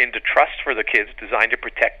kids or into trust for the kids, designed to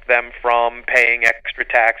protect them from paying extra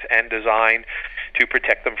tax and designed to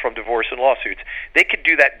protect them from divorce and lawsuits. They could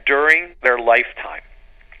do that during their lifetime.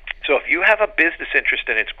 So if you have a business interest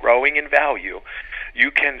and it's growing in value,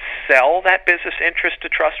 you can sell that business interest to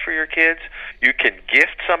trust for your kids. You can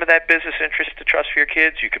gift some of that business interest to trust for your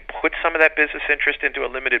kids. You can put some of that business interest into a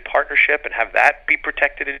limited partnership and have that be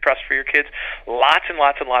protected in trust for your kids. Lots and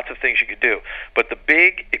lots and lots of things you could do. But the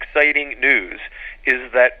big, exciting news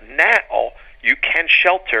is that now you can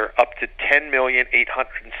shelter up to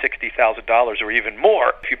 $10,860,000 or even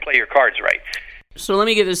more if you play your cards right. So let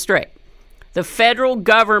me get this straight. The federal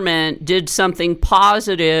government did something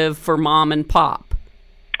positive for mom and pop.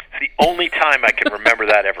 It's the only time I can remember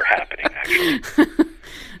that ever happening, actually.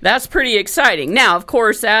 That's pretty exciting. Now, of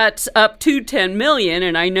course, that's up to $10 million,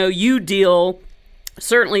 and I know you deal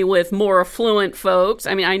certainly with more affluent folks.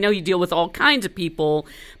 I mean, I know you deal with all kinds of people,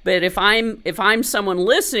 but if I'm someone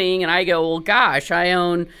listening and I go, well, gosh, I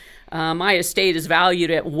own my estate is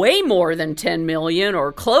valued at way more than $10 million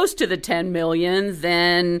or close to the $10 million,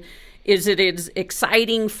 then is it as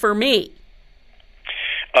exciting for me?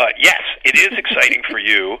 Yes, it is exciting for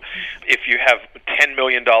you if you have $10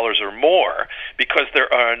 million or more, because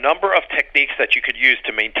there are a number of techniques that you could use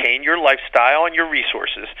to maintain your lifestyle and your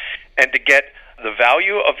resources and to get the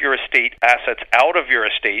value of your estate assets out of your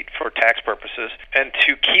estate for tax purposes and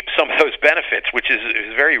to keep some of those benefits, which is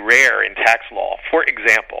very rare in tax law. For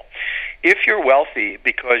example, if you're wealthy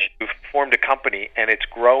because you've formed a company and it's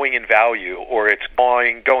growing in value, or it's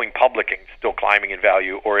going public and still climbing in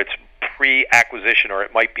value, or it's pre-acquisition, or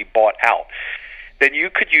it might be bought out, then you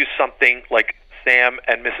could use something like Sam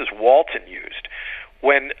and Mrs. Walton used.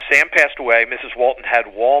 When Sam passed away, Mrs. Walton had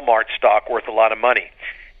Walmart stock worth a lot of money.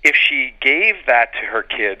 If she gave that to her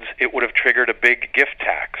kids, it would have triggered a big gift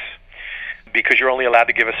tax, because you're only allowed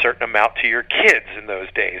to give a certain amount to your kids in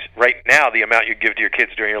those days. Right now, the amount you give to your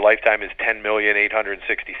kids during your lifetime is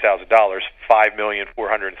 $10,860,000,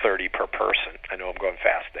 $5,430,000 per person. I know I'm going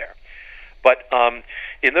fast there. But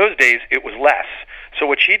in those days, it was less. So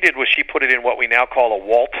what she did was she put it in what we now call a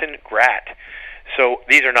Walton Grat. So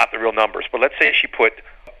these are not the real numbers, but let's say she put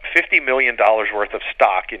 $50 million worth of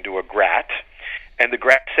stock into a Grat, and the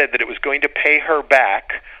Grat said that it was going to pay her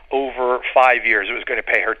back over 5 years. It was going to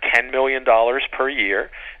pay her $10 million per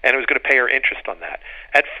year, and it was going to pay her interest on that.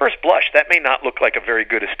 At first blush, that may not look like a very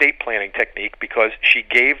good estate planning technique, because she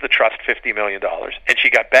gave the trust $50 million, and she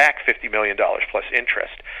got back $50 million plus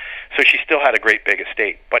interest. So she still had a great big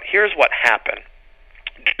estate. But here's what happened.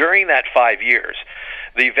 During that 5 years,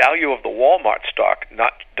 the value of the Walmart stock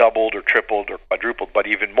not doubled or tripled or quadrupled, but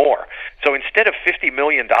even more. So instead of $50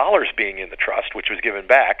 million being in the trust, which was given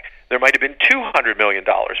back, there might have been $200 million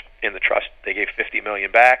in the trust. They gave $50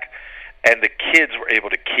 million back, and the kids were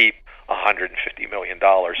able to keep $150 million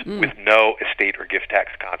with no estate or gift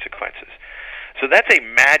tax consequences. So that's a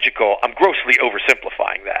magical, I'm grossly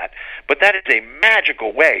oversimplifying that, but that is a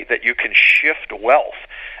magical way that you can shift wealth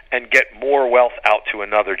and get more wealth out to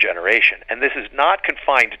another generation. And this is not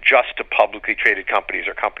confined just to publicly traded companies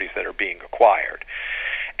or companies that are being acquired.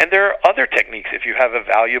 And there are other techniques. If you have a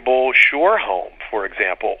valuable shore home, for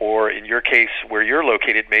example, or in your case where you're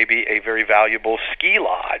located, maybe a very valuable ski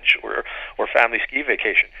lodge or family ski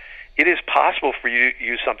vacation, it is possible for you to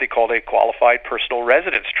use something called a qualified personal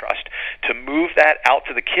residence trust to move that out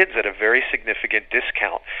to the kids at a very significant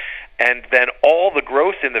discount. And then all the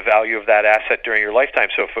growth in the value of that asset during your lifetime.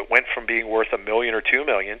 So if it went from being worth $1 million or $2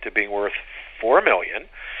 million to being worth $4 million,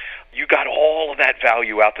 you got all of that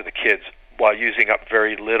value out to the kids while using up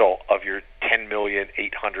very little of your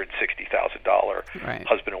 $10,860,000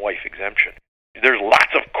 husband and wife exemption. There's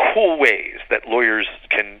lots of cool ways that lawyers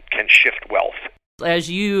can shift wealth. As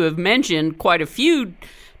you have mentioned, quite a few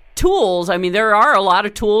tools. I mean, there are a lot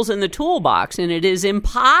of tools in the toolbox, and it is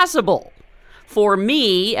impossible for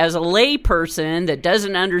me as a layperson that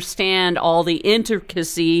doesn't understand all the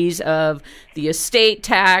intricacies of the estate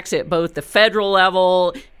tax at both the federal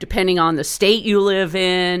level, depending on the state you live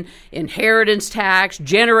in, inheritance tax,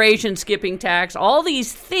 generation skipping tax, all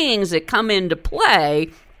these things that come into play,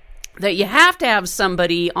 that you have to have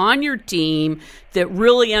somebody on your team that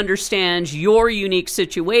really understands your unique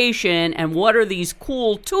situation and what are these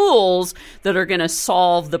cool tools that are going to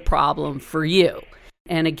solve the problem for you.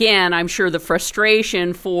 And again, I'm sure the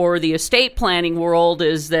frustration for the estate planning world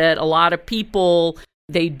is that a lot of people,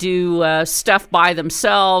 they do stuff by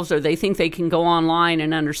themselves, or they think they can go online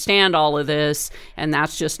and understand all of this, and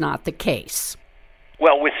that's just not the case.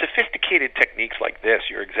 Well, with sophisticated techniques like this,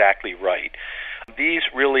 you're exactly right. These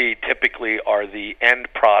really typically are the end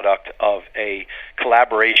product of a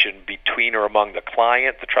collaboration between or among the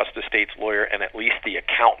client, the trust estates lawyer, and at least the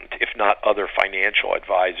accountant, if not other financial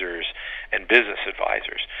advisors and business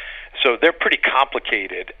advisors. So they're pretty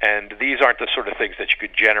complicated, and these aren't the sort of things that you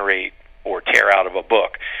could generate or tear out of a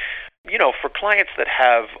book. You know, for clients that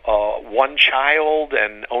have one child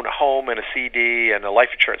and own a home and a CD and a life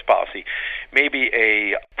insurance policy, maybe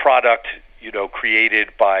a product created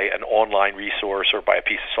by an online resource or by a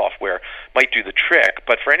piece of software might do the trick.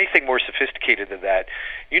 But for anything more sophisticated than that,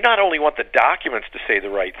 you not only want the documents to say the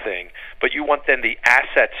right thing, but you want then the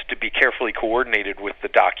assets to be carefully coordinated with the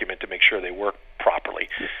document to make sure they work properly.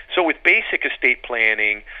 So with basic estate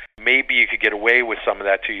planning, maybe you could get away with some of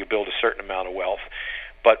that till you build a certain amount of wealth.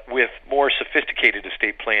 But with more sophisticated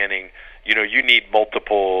estate planning, you need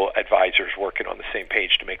multiple advisors working on the same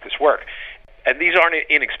page to make this work. And these aren't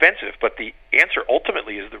inexpensive, but the answer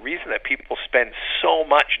ultimately is the reason that people spend so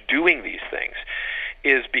much doing these things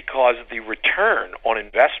is because the return on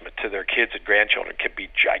investment to their kids and grandchildren can be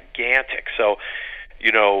gigantic. So,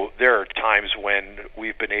 there are times when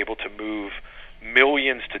we've been able to move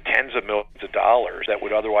millions to tens of millions of dollars that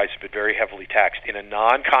would otherwise have been very heavily taxed in a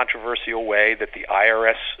non-controversial way that the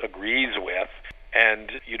IRS agrees with.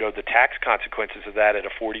 And, the tax consequences of that at a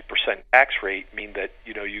 40% tax rate mean that,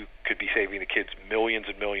 you could be saving the kids millions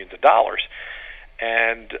and millions of dollars.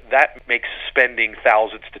 And that makes spending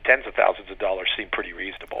thousands to tens of thousands of dollars seem pretty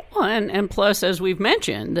reasonable. Well, and plus, as we've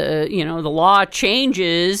mentioned, the law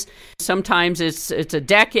changes. Sometimes it's a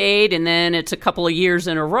decade, and then it's a couple of years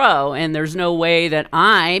in a row. And there's no way that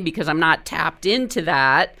because I'm not tapped into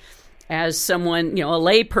that, as someone, a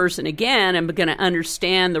lay person again, I'm going to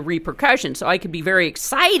understand the repercussions. So I could be very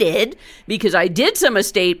excited because I did some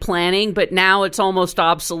estate planning, but now it's almost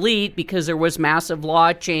obsolete because there was massive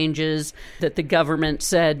law changes that the government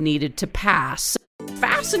said needed to pass.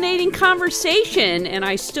 Fascinating conversation, and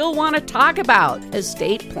I still want to talk about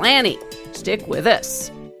estate planning. Stick with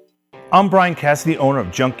us. I'm Brian Cassidy, owner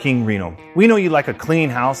of Junk King Reno. We know you like a clean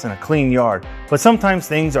house and a clean yard, but sometimes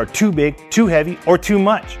things are too big, too heavy, or too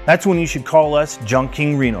much. That's when you should call us Junk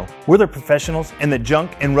King Reno. We're the professionals in the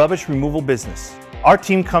junk and rubbish removal business. Our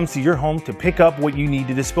team comes to your home to pick up what you need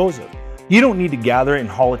to dispose of. You don't need to gather it and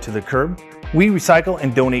haul it to the curb. We recycle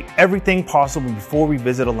and donate everything possible before we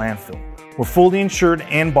visit a landfill. We're fully insured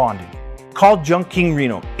and bonded. Call Junk King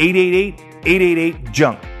Reno,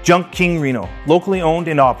 888-888-JUNK. Junk King Reno, locally owned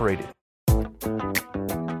and operated.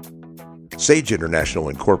 Sage International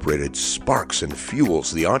Incorporated sparks and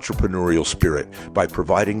fuels the entrepreneurial spirit by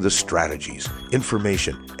providing the strategies,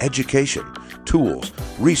 information, education, tools,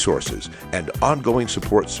 resources, and ongoing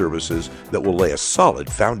support services that will lay a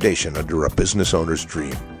solid foundation under a business owner's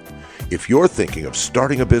dream. If you're thinking of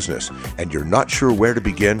starting a business and you're not sure where to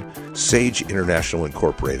begin, Sage International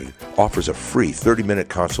Incorporated offers a free 30-minute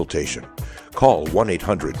consultation. Call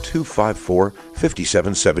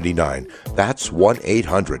 1-800-254-5779. That's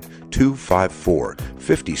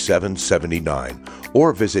 1-800-254-5779.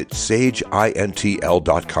 Or visit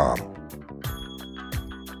sageintl.com.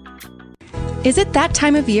 Is it that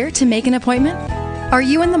time of year to make an appointment? Are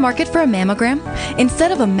you in the market for a mammogram?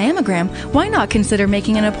 Instead of a mammogram, why not consider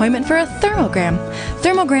making an appointment for a thermogram?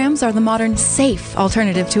 Thermograms are the modern, safe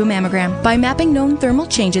alternative to a mammogram. By mapping known thermal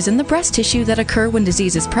changes in the breast tissue that occur when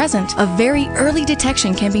disease is present, a very early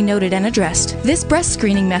detection can be noted and addressed. This breast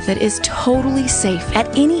screening method is totally safe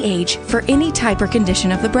at any age for any type or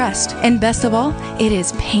condition of the breast. And best of all, it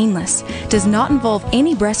is painless, does not involve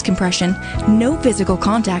any breast compression, no physical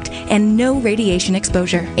contact, and no radiation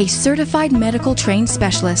exposure. A certified medical trained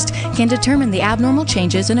specialist can determine the abnormal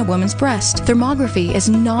changes in a woman's breast. Thermography is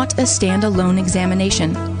not a standalone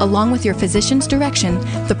examination. Along with your physician's direction,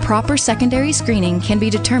 the proper secondary screening can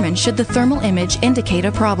be determined should the thermal image indicate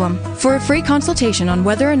a problem. For a free consultation on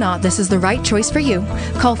whether or not this is the right choice for you,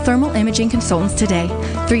 call Thermal Imaging Consultants today,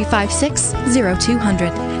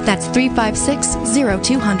 356-0200. That's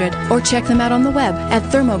 356-0200, or check them out on the web at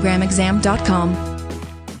thermogramexam.com.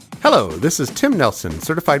 Hello, this is Tim Nelson,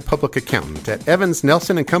 Certified Public Accountant at Evans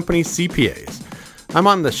Nelson & Company CPAs. I'm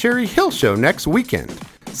on the Sherry Hill Show next weekend,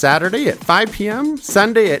 Saturday at 5 p.m.,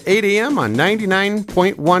 Sunday at 8 a.m. on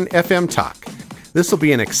 99.1 FM Talk. This will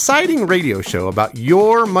be an exciting radio show about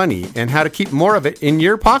your money and how to keep more of it in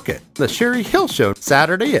your pocket. The Sherry Hill Show,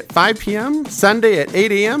 Saturday at 5 p.m., Sunday at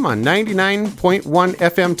 8 a.m. on 99.1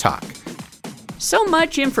 FM Talk. So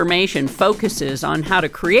much information focuses on how to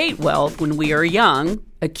create wealth when we are young,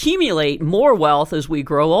 accumulate more wealth as we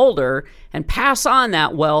grow older, and pass on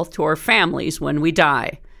that wealth to our families when we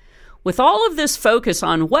die. With all of this focus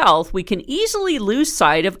on wealth, we can easily lose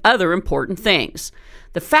sight of other important things.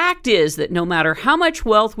 The fact is that no matter how much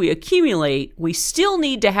wealth we accumulate, we still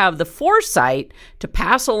need to have the foresight to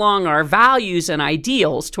pass along our values and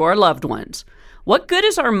ideals to our loved ones. What good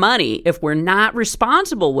is our money if we're not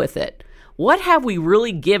responsible with it? What have we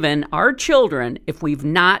really given our children if we've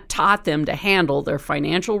not taught them to handle their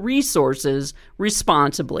financial resources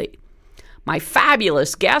responsibly? My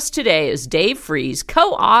fabulous guest today is Dave Fries,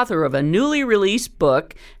 co-author of a newly released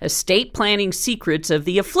book, Estate Planning Secrets of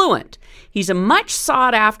the Affluent. He's a much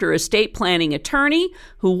sought-after estate planning attorney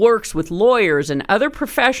who works with lawyers and other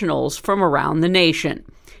professionals from around the nation.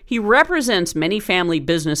 He represents many family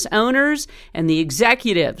business owners and the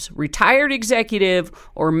executives, retired executive,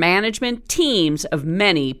 or management teams of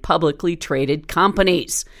many publicly traded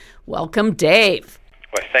companies. Welcome, Dave.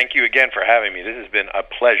 Well, thank you again for having me. This has been a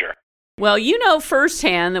pleasure. Well, you know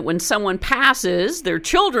firsthand that when someone passes, their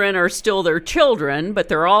children are still their children, but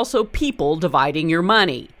they're also people dividing your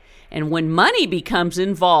money. And when money becomes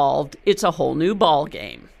involved, it's a whole new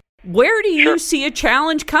ballgame. Where do you see a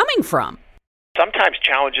challenge coming from? Sometimes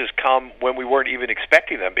challenges come when we weren't even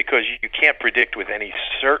expecting them because you can't predict with any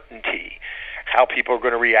certainty how people are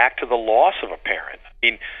going to react to the loss of a parent. I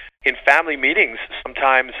mean, in family meetings,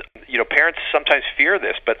 sometimes, parents sometimes fear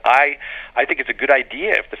this, but I think it's a good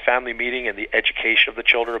idea if the family meeting and the education of the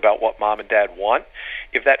children about what mom and dad want,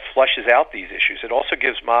 if that flushes out these issues. It also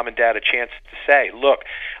gives mom and dad a chance to say, look,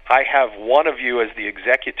 I have one of you as the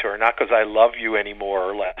executor, not because I love you any more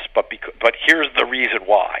or less, but here's the reason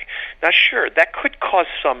why. Now, sure, that could cause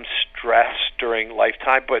some stress during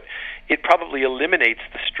lifetime, but it probably eliminates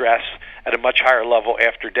the stress at a much higher level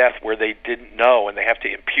after death where they didn't know and they have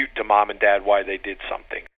to impute to mom and dad why they did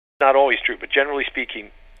something. not always true, but generally speaking,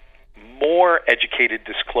 more educated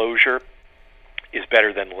disclosure is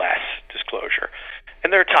better than less disclosure.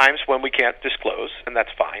 And there are times when we can't disclose, and that's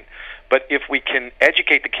fine. But if we can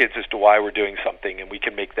educate the kids as to why we're doing something, and we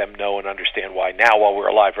can make them know and understand why now while we're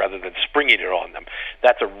alive rather than springing it on them,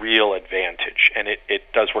 that's a real advantage. And it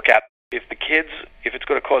does work out. If it's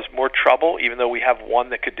going to cause more trouble, even though we have one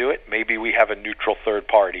that could do it, maybe we have a neutral third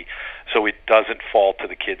party so it doesn't fall to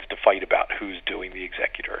the kids to fight about who's doing the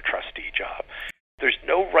executor or trustee job. There's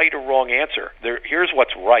no right or wrong answer. Here's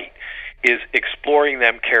what's right, is exploring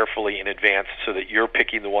them carefully in advance so that you're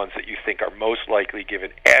picking the ones that you think are most likely,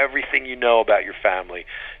 given everything you know about your family,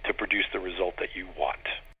 to produce the result that you want.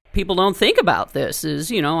 People don't think about this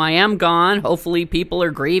is, I am gone. Hopefully people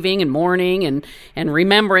are grieving and mourning and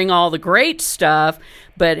remembering all the great stuff.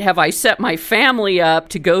 But have I set my family up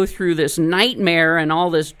to go through this nightmare and all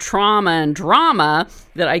this trauma and drama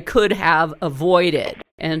that I could have avoided?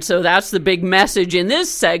 And so that's the big message in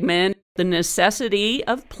this segment, the necessity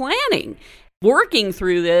of planning, working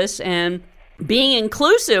through this and being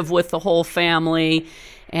inclusive with the whole family,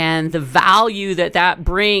 and the value that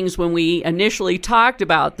brings when we initially talked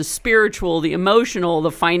about the spiritual, the emotional,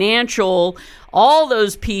 the financial, all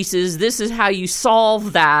those pieces. This is how you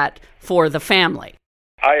solve that for the family.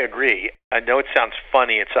 I agree. I know it sounds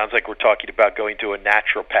funny. It sounds like we're talking about going to a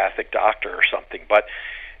naturopathic doctor or something, but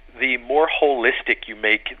the more holistic you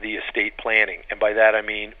make the estate planning, and by that I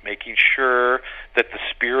mean making sure that the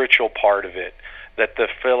spiritual part of it, that the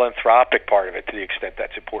philanthropic part of it, to the extent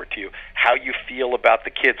that's important to you, how you feel about the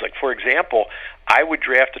kids. Like, for example, I would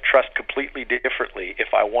draft a trust completely differently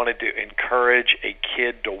if I wanted to encourage a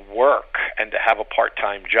kid to work and to have a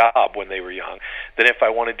part-time job when they were young, than if I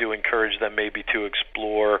wanted to encourage them maybe to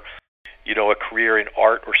explore a career in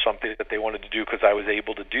art or something that they wanted to do because I was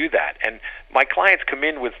able to do that. And my clients come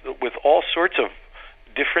in with all sorts of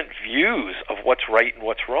different views of what's right and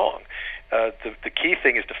what's wrong. The key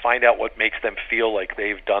thing is to find out what makes them feel like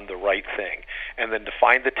they've done the right thing, and then to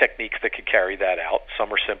find the techniques that can carry that out.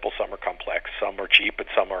 Some are simple, some are complex, some are cheap, and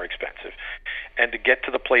some are expensive. And to get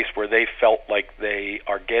to the place where they felt like they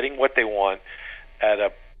are getting what they want at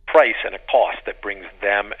a price and a cost that brings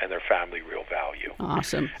them and their family real value.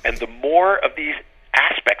 Awesome. And the more of these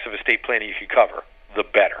aspects of estate planning you can cover, the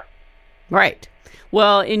better. Right.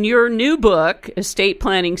 Well, in your new book, Estate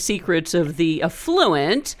Planning Secrets of the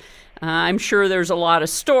Affluent, I'm sure there's a lot of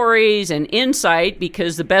stories and insight,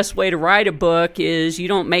 because the best way to write a book is you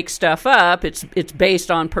don't make stuff up. It's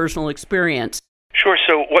based on personal experience. Sure.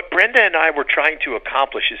 So what Brenda and I were trying to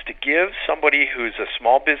accomplish is to give somebody who's a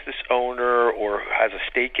small business owner or has a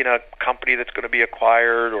stake in a company that's going to be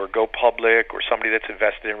acquired or go public, or somebody that's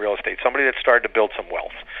invested in real estate, somebody that's started to build some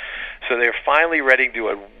wealth. So they're finally ready to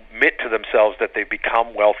admit to themselves that they've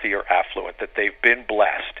become wealthy or affluent, that they've been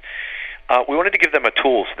blessed. We wanted to give them a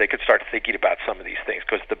tool so they could start thinking about some of these things,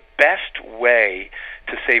 because the best way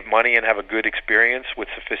to save money and have a good experience with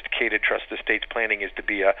sophisticated trust estates planning is to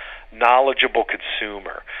be a knowledgeable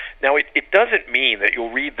consumer. Now, it doesn't mean that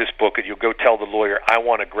you'll read this book and you'll go tell the lawyer, I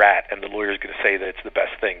want a GRAT, and the lawyer is going to say that it's the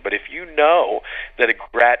best thing. But if you know that a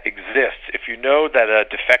GRAT exists, if you know that a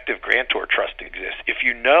defective grantor trust exists, if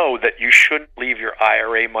you know that you shouldn't leave your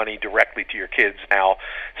IRA money directly to your kids now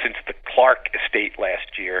since the Clark estate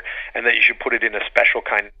last year, and that you should put it in a special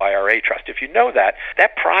kind of IRA trust, if you know that,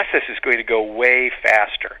 that process is going to go way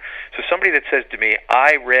faster. So somebody that says to me,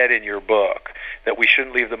 I read in your book that we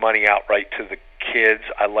shouldn't leave the money outright to the kids,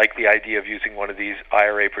 I like the idea of using one of these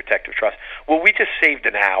IRA protective trusts. Well, we just saved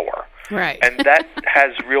an hour. Right. And that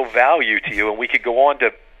has real value to you, and we could go on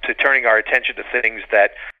to turning our attention to things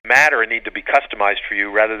that matter and need to be customized for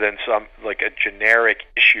you, rather than some like a generic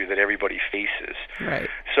issue that everybody faces. Right.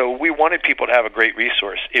 So we wanted people to have a great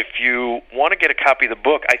resource. If you want to get a copy of the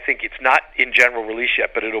book, I think it's not in general release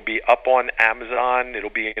yet, but it'll be up on Amazon, it'll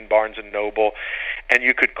be in Barnes & Noble, and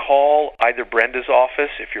you could call either Brenda's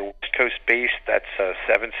office. If you're West Coast based, that's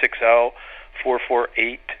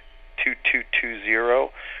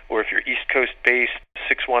 760-448-2220, or if you're East Coast based,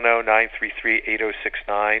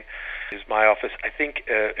 610-933-8069 is my office. I think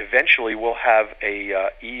eventually we'll have a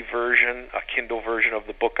e-version, a Kindle version of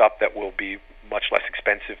the book up that will be much less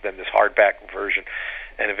expensive than this hardback version,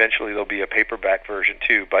 and eventually there'll be a paperback version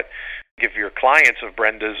too. But if you're clients of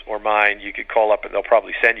Brenda's or mine, you could call up and they'll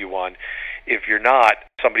probably send you one. If you're not,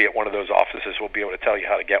 somebody at one of those offices will be able to tell you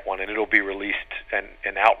how to get one, and it'll be released and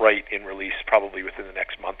outright in release probably within the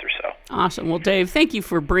next month or so. Awesome. Well, Dave, thank you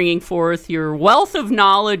for bringing forth your wealth of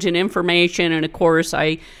knowledge and information. And, of course,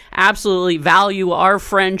 I absolutely value our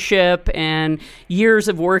friendship and years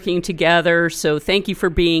of working together. So thank you for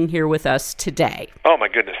being here with us today. Oh, my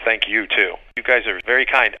goodness. Thank you, too. You guys are very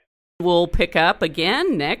kind. We'll pick up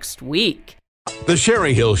again next week. The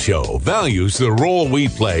Sherry Hill Show values the role we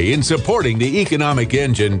play in supporting the economic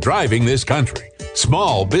engine driving this country.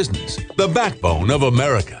 Small business, the backbone of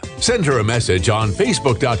America. Send her a message on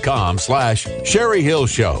Facebook.com/Sherry Hill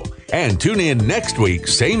Show and tune in next week,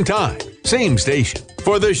 same time, same station,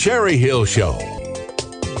 for The Sherry Hill Show.